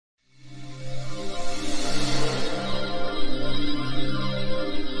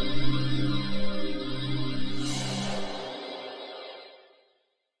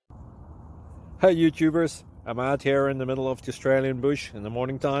Hey YouTubers, I'm out here in the middle of the Australian bush in the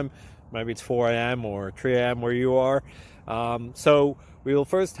morning time. Maybe it's 4 a.m. or 3 a.m. where you are. So we will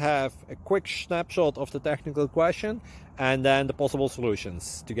first have a quick snapshot of the technical question and then the possible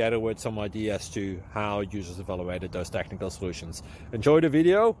solutions, together with some ideas to how users evaluated those technical solutions. Enjoy the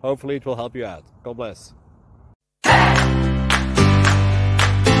video, hopefully it will help you out. God bless.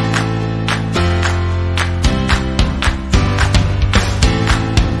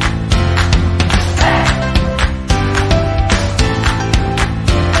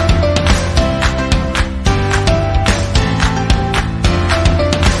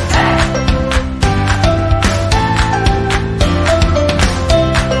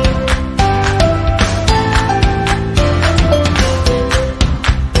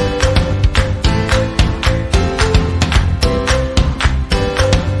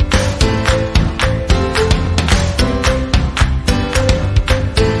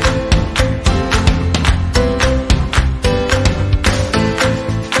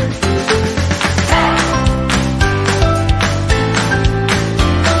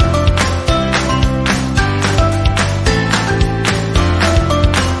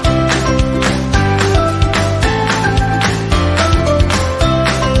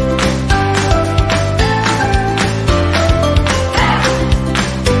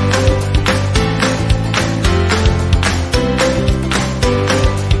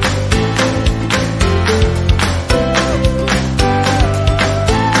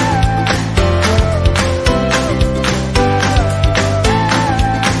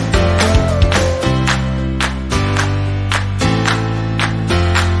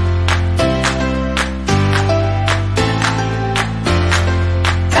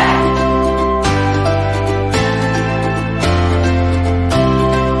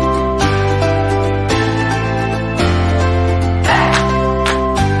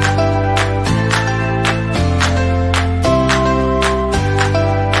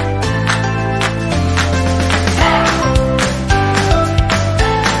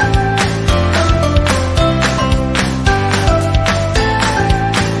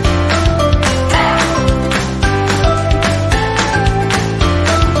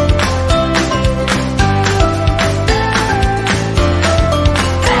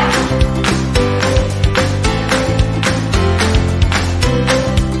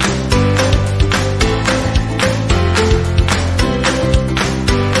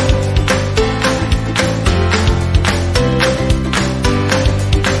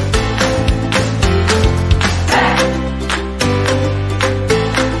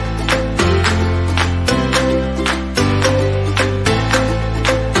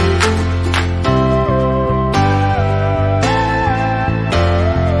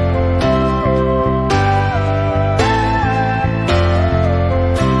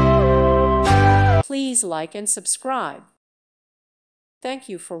 Please like and subscribe. Thank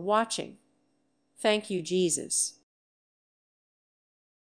you for watching. Thank you, Jesus.